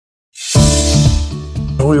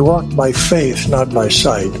We walk by faith, not by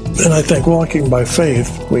sight. And I think walking by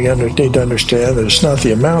faith, we need to understand that it's not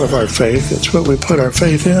the amount of our faith, it's what we put our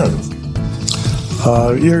faith in.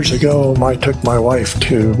 Years ago, I took my wife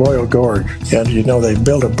to Royal Gorge, and they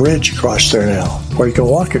built a bridge across there now, where you can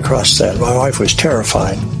walk across that. My wife was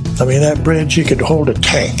terrified. I mean, that bridge, you could hold a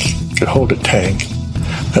tank.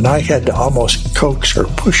 And I had to almost coax or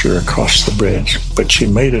push her across the bridge, but she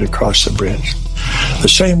made it across the bridge. The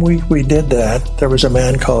same week we did that, there was a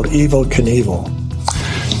man called Evel Knievel.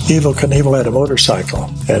 Evel Knievel had a motorcycle,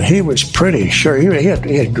 and he was pretty sure. He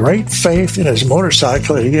had great faith in his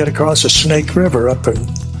motorcycle that he'd get across the Snake River up in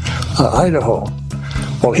Idaho.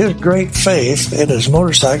 Well, his great faith in his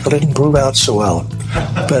motorcycle didn't prove out so well.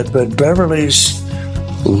 But Beverly's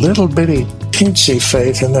little bitty teensy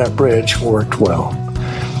faith in that bridge worked well.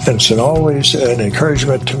 And it's always an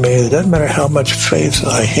encouragement to me. It doesn't matter how much faith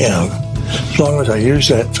I have, as long as I use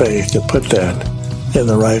that faith to put that in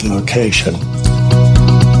the right location.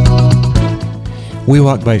 We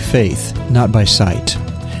walk by faith, not by sight.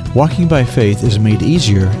 Walking by faith is made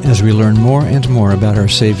easier as we learn more and more about our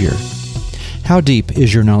Savior. How deep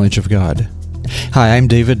is your knowledge of God? Hi, I'm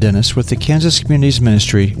David Dennis with the Kansas Communities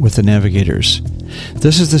Ministry with the Navigators.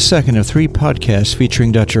 This is the second of 3 podcasts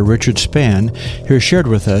featuring Dr. Richard Spann, who shared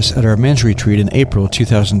with us at our men's retreat in April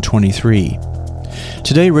 2023.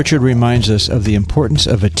 Today, Richard reminds us of the importance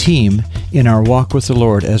of a team in our walk with the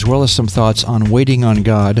Lord, as well as some thoughts on waiting on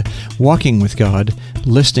God, walking with God,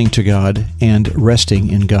 listening to God, and resting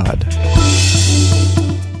in God.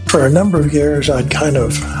 For a number of years, I'd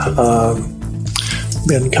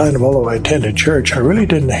although I attended church, I really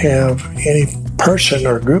didn't have any person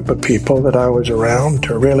or group of people that I was around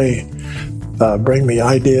to really bring me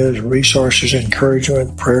ideas, resources,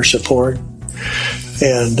 encouragement, prayer support.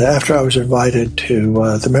 And after I was invited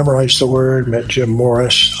to Memorize the Word, met Jim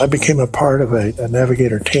Morris, I became a part of a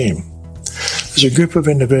Navigator team. There's a group of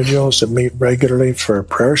individuals that meet regularly for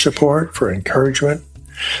prayer support, for encouragement,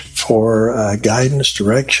 for guidance,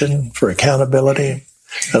 direction, for accountability.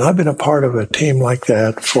 And I've been a part of a team like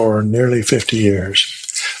that for nearly 50 years.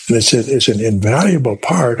 And it's an invaluable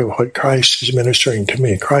part of what Christ is ministering to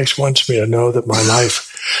me. Christ wants me to know that my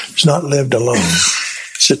life is not lived alone.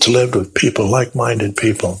 It's lived with people, like-minded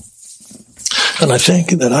people. And I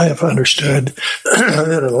think that I have understood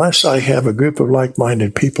that unless I have a group of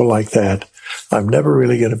like-minded people like that, I'm never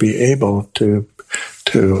really going to be able to,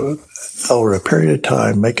 over a period of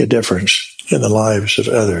time, make a difference in the lives of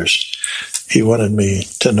others. He wanted me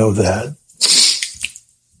to know that.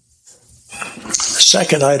 The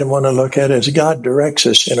second item I want to look at is God directs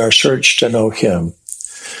us in our search to know Him.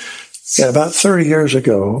 And about 30 years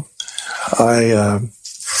ago, I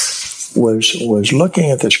was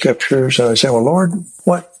looking at the scriptures, and I said, well, Lord,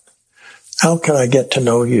 how can I get to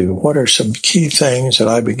know you? What are some key things that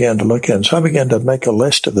I began to look at? So I began to make a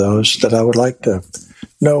list of those that I would like to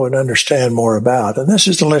know and understand more about. And this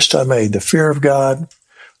is the list I made: the fear of God,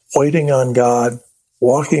 waiting on God,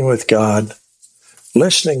 walking with God,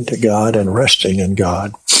 listening to God, and resting in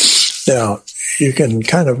God. Now, you can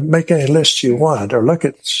kind of make any list you want or look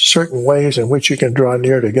at certain ways in which you can draw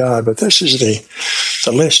near to God, but this is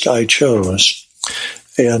the list I chose.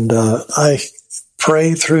 And I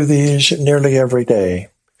pray through these nearly every day.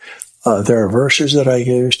 There are verses that I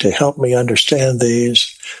use to help me understand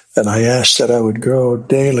these, and I ask that I would grow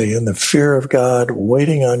daily in the fear of God,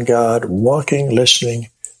 waiting on God, walking, listening,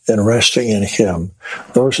 and resting in Him.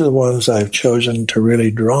 Those are the ones I've chosen to really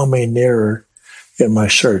draw me nearer in my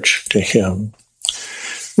search to Him.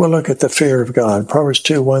 We'll look at the fear of God. Proverbs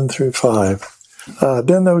 2, 1 through 5.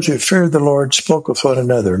 Then those who feared the Lord spoke with one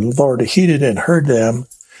another. The Lord heeded and heard them,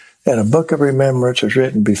 and a book of remembrance was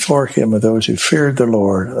written before Him of those who feared the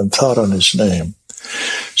Lord and thought on His name.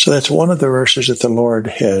 So that's one of the verses that the Lord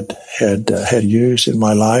had used in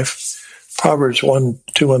my life. Proverbs 2,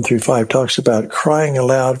 1 through 5 talks about crying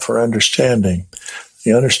aloud for understanding.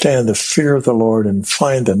 You understand the fear of the Lord and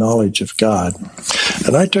find the knowledge of God.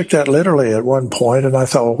 And I took that literally at one point, and I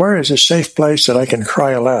thought, well, where is a safe place that I can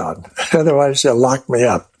cry aloud? Otherwise, they'll lock me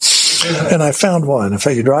up. And I found one. If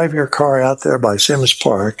you drive your car out there by Sims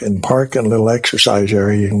Park and park in a little exercise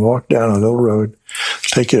area, you can walk down a little road,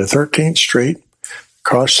 take you to 13th Street,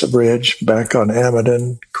 cross the bridge, back on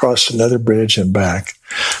Amadon, cross another bridge, and back.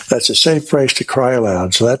 That's a safe place to cry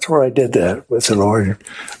aloud. So that's where I did that with the Lord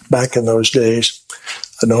back in those days.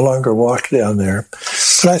 I no longer walk down there.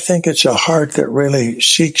 But I think it's a heart that really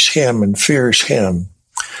seeks Him and fears Him.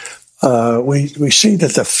 We see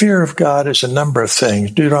that the fear of God is a number of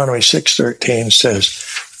things. Deuteronomy 6:13 says,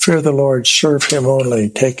 fear the Lord, serve Him only,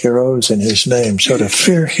 take your oaths in His name. So to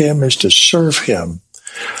fear Him is to serve Him.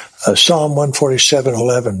 Psalm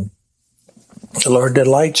 147:11. The Lord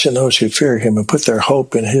delights in those who fear him and put their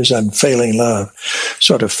hope in his unfailing love.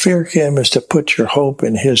 So to fear him is to put your hope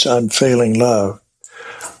in his unfailing love.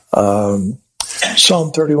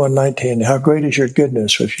 Psalm 31:19. How great is your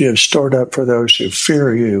goodness, which you have stored up for those who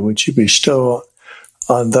fear you, which you bestow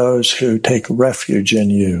on those who take refuge in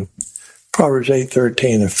you. Proverbs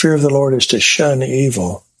 8:13. The fear of the Lord is to shun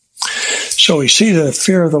evil. So we see that the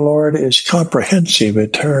fear of the Lord is comprehensive.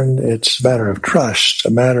 It's a matter of trust, a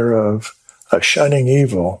matter of shunning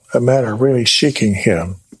evil, a matter of really seeking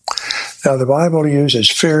him. Now, the Bible uses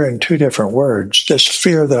fear in two different words. This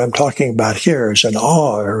fear that I'm talking about here is an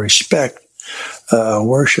awe, a respect,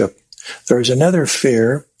 worship. There is another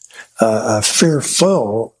fear,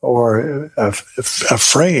 fearful or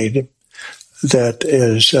afraid, that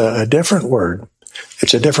is a different word.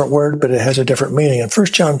 It's a different word, but it has a different meaning. And 1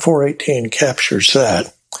 John 4:18 captures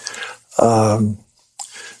that.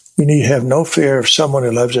 We need have no fear of someone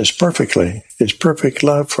who loves us perfectly. His perfect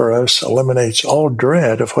love for us eliminates all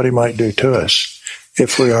dread of what he might do to us.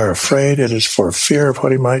 If we are afraid, it is for fear of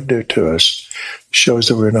what he might do to us. It shows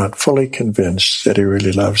that we're not fully convinced that he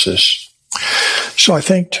really loves us. So I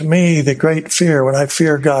think, to me, the great fear, when I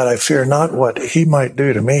fear God, I fear not what he might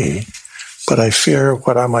do to me, but I fear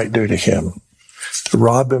what I might do to him, to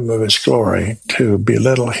rob him of his glory, to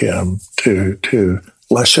belittle him, to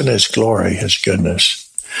lessen his glory, his goodness.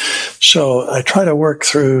 So I try to work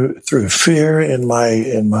through fear in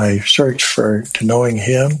my search to knowing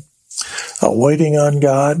him, waiting on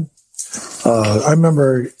God. I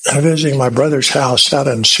remember visiting my brother's house out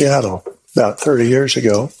in Seattle about 30 years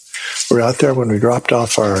ago. We were out there when we dropped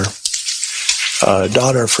off our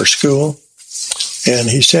daughter for school. And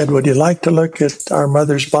he said, would you like to look at our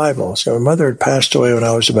mother's Bible? So my mother had passed away when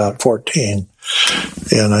I was about 14.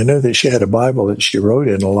 And I knew that she had a Bible that she wrote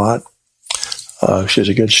in a lot. She was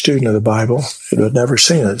a good student of the Bible. I'd never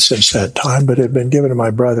seen it since that time, but it had been given to my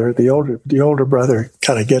brother. The older brother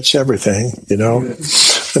kind of gets everything, you know.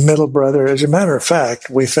 The middle brother, as a matter of fact,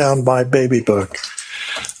 we found my baby book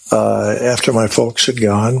after my folks had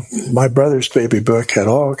gone. My brother's baby book had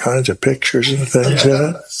all kinds of pictures and things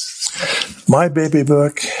in it. My baby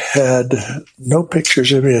book had no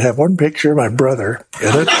pictures of me. It had one picture of my brother in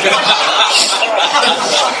it.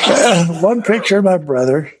 One picture of my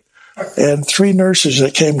brother. And three nurses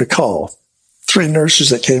that came to call. In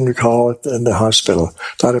the hospital.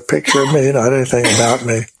 Not a picture of me, not anything about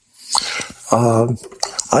me.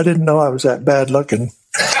 I didn't know I was that bad looking.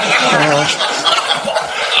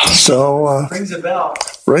 Rings a bell.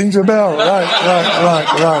 Rings a bell, right.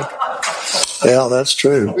 Yeah, that's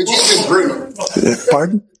true. But you've been rude.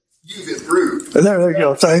 Pardon? You've been rude. There you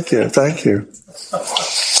go. Thank you.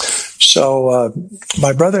 So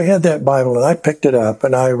my brother had that Bible, and I picked it up,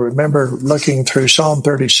 and I remember looking through Psalm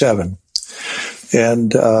 37.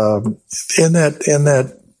 And in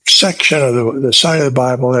that section of the side of the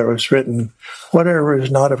Bible, there was written, whatever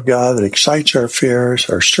is not of God that excites our fears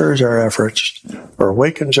or stirs our efforts or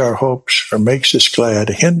awakens our hopes or makes us glad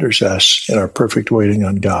hinders us in our perfect waiting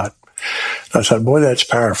on God. I thought, boy, that's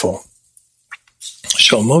powerful.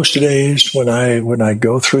 So most days when I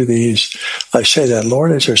go through these, I say that,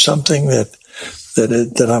 Lord, is there something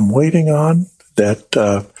that I'm waiting on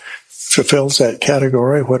that fulfills that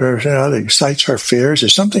category? Whatever that excites our fears.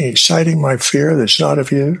 Is something exciting my fear that's not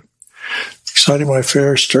of you? Exciting my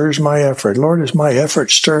fear stirs my effort. Lord, is my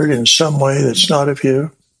effort stirred in some way that's not of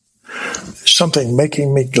you? Is something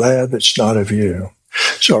making me glad that's not of you?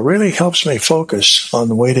 So it really helps me focus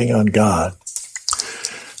on waiting on God.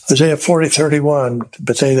 Isaiah 40:31,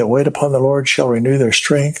 but they that wait upon the Lord shall renew their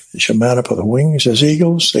strength. They shall mount up with wings as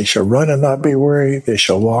eagles. They shall run and not be weary. They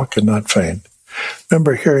shall walk and not faint.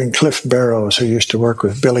 Remember hearing Cliff Barrows, who used to work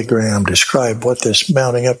with Billy Graham, describe what this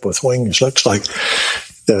mounting up with wings looks like.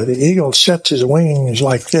 The eagle sets his wings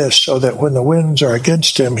like this so that when the winds are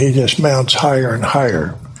against him, he just mounts higher and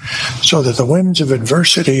higher. So that the winds of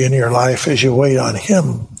adversity in your life as you wait on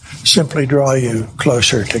him simply draw you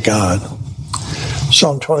closer to God.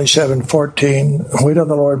 Psalm 27:14, wait on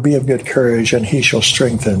the Lord, be of good courage, and he shall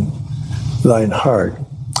strengthen thine heart.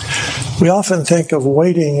 We often think of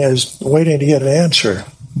waiting as waiting to get an answer,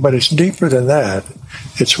 but it's deeper than that.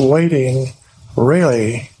 It's waiting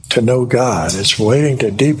really to know God. It's waiting to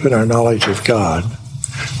deepen our knowledge of God.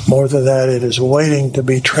 More than that, it is waiting to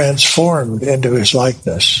be transformed into his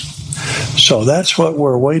likeness. So that's what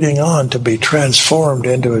we're waiting on, to be transformed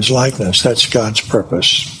into his likeness. That's God's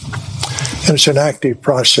purpose. And it's an active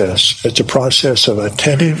process. It's a process of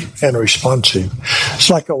attentive and responsive. It's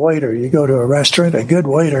like a waiter. You go to a restaurant, a good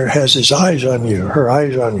waiter has his eyes on you, her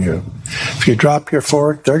eyes on you. If you drop your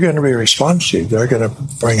fork, they're going to be responsive. They're going to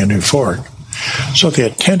bring a new fork. So the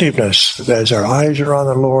attentiveness, as our eyes are on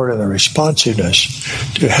the Lord, and the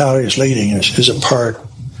responsiveness to how He's leading us is a part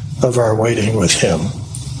of our waiting with Him.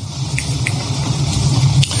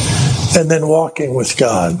 And then walking with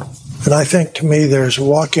God. And I think, to me, there's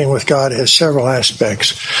walking with God has several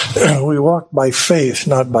aspects. We walk by faith,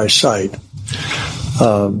 not by sight.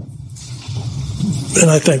 And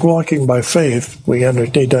I think walking by faith, we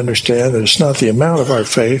need to understand that it's not the amount of our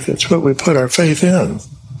faith, it's what we put our faith in.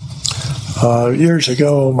 Years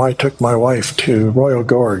ago, I took my wife to Royal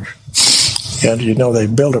Gorge. And, they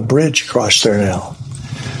built a bridge across there now.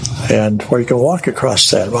 And where you can walk across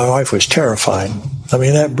that. My wife was terrified.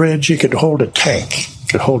 That bridge, you could hold a tank.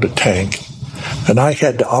 And I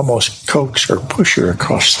had to almost coax or push her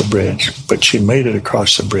across the bridge, but she made it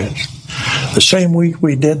across the bridge. The same week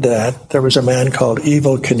we did that, there was a man called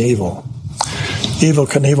Evel Knievel. Evel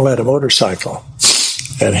Knievel had a motorcycle,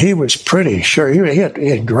 and he was pretty sure. He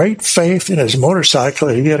had great faith in his motorcycle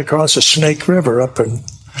that he'd get across the Snake River up in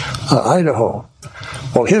Idaho.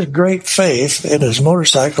 Well, his great faith in his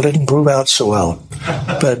motorcycle didn't prove out so well.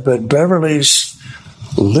 But Beverly's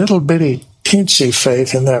little bitty teensy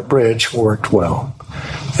faith in that bridge worked well.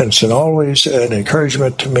 And it's always an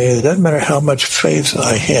encouragement to me. It doesn't matter how much faith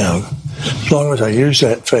I have, as long as I use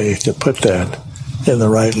that faith to put that in the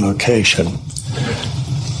right location.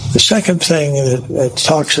 The second thing that it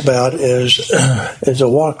talks about is a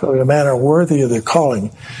walk in a manner worthy of the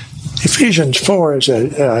calling. Ephesians 4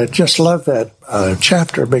 I just love that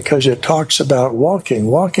chapter because it talks about walking.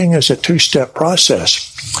 Walking is a two-step process.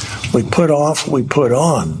 We put off, we put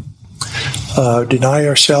on. Deny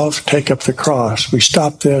ourselves, take up the cross. We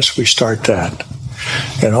stop this, we start that.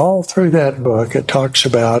 And all through that book, it talks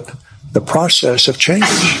about the process of change.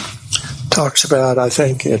 It talks about, I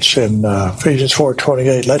think it's in Ephesians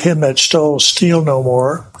 4:28, let him that stole steal no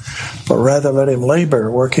more, but rather let him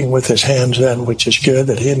labor, working with his hands that which is good,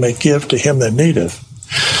 that he may give to him that needeth.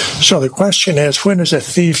 So the question is, when is a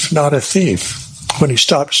thief not a thief? When he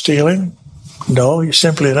stops stealing? No, he's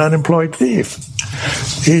simply an unemployed thief.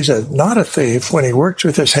 He's not a thief when he works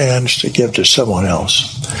with his hands to give to someone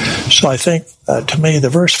else. So I think, to me, the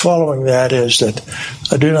verse following that is that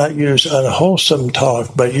I do not use unwholesome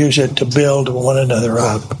talk, but use it to build one another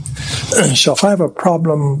up. So if I have a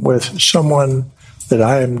problem with someone that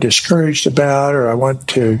I am discouraged about or I want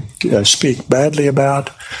to speak badly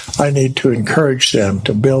about, I need to encourage them,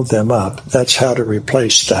 to build them up. That's how to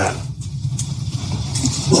replace that.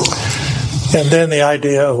 And then the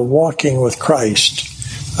idea of walking with Christ,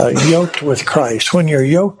 yoked with Christ. When you're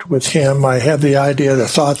yoked with Him, I have the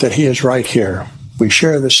thought that He is right here. We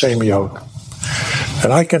share the same yoke.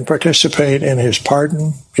 And I can participate in His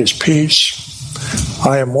pardon, His peace.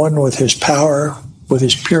 I am one with His power, with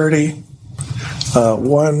His purity,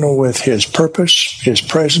 one with His purpose, His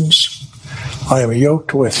presence. I am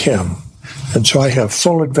yoked with Him. And so I have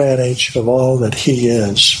full advantage of all that He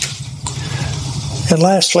is. And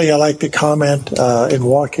lastly, I like to comment in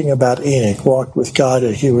walking about Enoch. Walked with God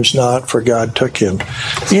and he was not, for God took him.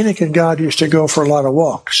 Enoch and God used to go for a lot of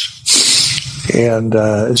walks. And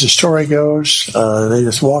as the story goes, they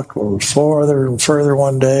just walked farther and further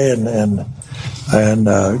one day. And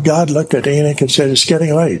God looked at Enoch and said, it's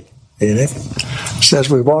getting late, Enoch. He says,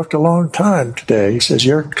 we walked a long time today. He says,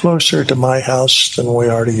 you're closer to my house than we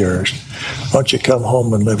are to yours. Why don't you come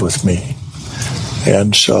home and live with me?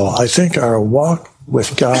 And so I think our walk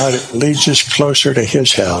with God leads us closer to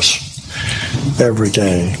His house every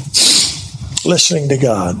day. Listening to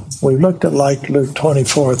God. We looked at like Luke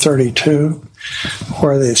 24:32,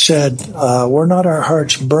 where they said, were not our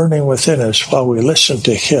hearts burning within us while we listened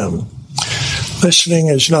to Him? Listening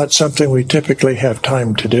is not something we typically have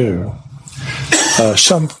time to do.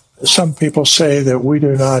 Some people say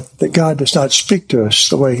that God does not speak to us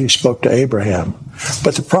the way He spoke to Abraham.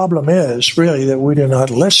 But the problem is really that we do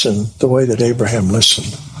not listen the way that Abraham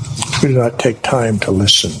listened. We do not take time to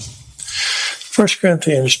listen. 1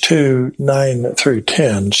 Corinthians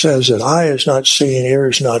 2:9-10 says that eye is not seen, ear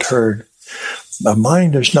is not heard, a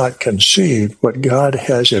mind is not conceived what God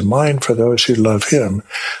has in mind for those who love Him,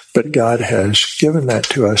 but God has given that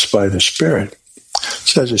to us by the Spirit. It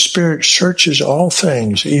says the Spirit searches all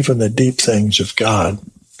things, even the deep things of God.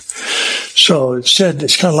 So it said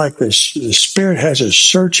it's kind of like this. The Spirit has a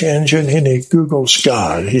search engine and He Googles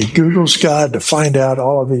God. He Googles God to find out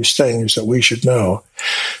all of these things that we should know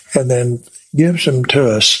and then gives them to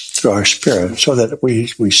us through our Spirit so that we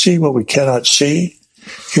see what we cannot see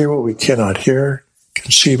hear what we cannot hear,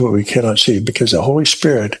 conceive what we cannot see, because the Holy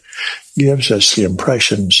Spirit gives us the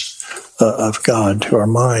impressions of God to our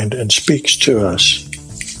mind and speaks to us.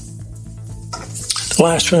 The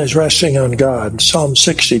last one is resting on God. Psalm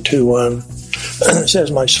 62:1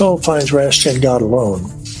 says, "My soul finds rest in God alone."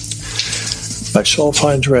 My soul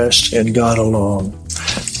finds rest in God alone.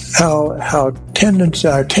 Our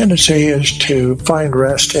tendency is to find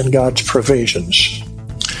rest in God's provisions.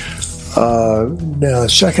 Now,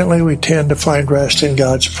 secondly, we tend to find rest in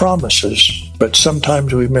God's promises, but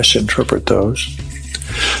sometimes we misinterpret those.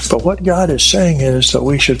 But what God is saying is that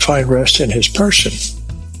we should find rest in His person,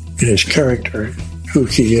 in His character, who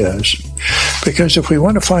He is. Because if we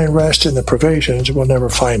want to find rest in the provisions, we'll never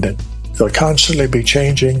find it. They'll constantly be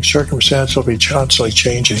changing. Circumstance will be constantly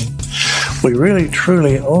changing. We really,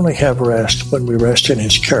 truly only have rest when we rest in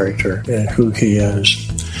His character and who He is.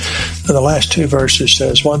 And the last two verses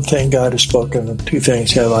says, "One thing God has spoken, and two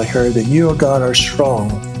things have I heard, that you, O God, are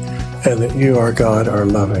strong, and that you, our God, are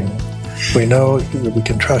loving." We know that we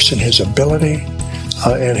can trust in His ability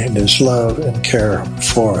and in His love and care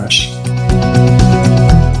for us.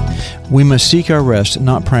 We must seek our rest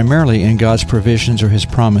not primarily in God's provisions or His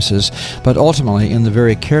promises, but ultimately in the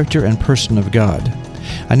very character and person of God.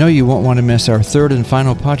 I know you won't want to miss our third and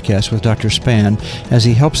final podcast with Dr. Spann as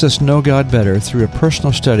he helps us know God better through a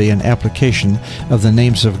personal study and application of the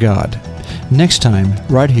names of God. Next time,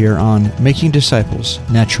 right here on Making Disciples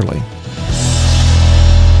Naturally.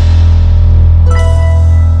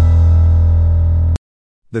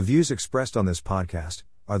 The views expressed on this podcast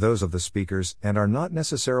are those of the speakers and are not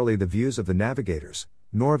necessarily the views of the navigators,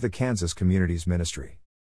 nor of the Kansas Communities Ministry.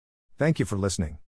 Thank you for listening.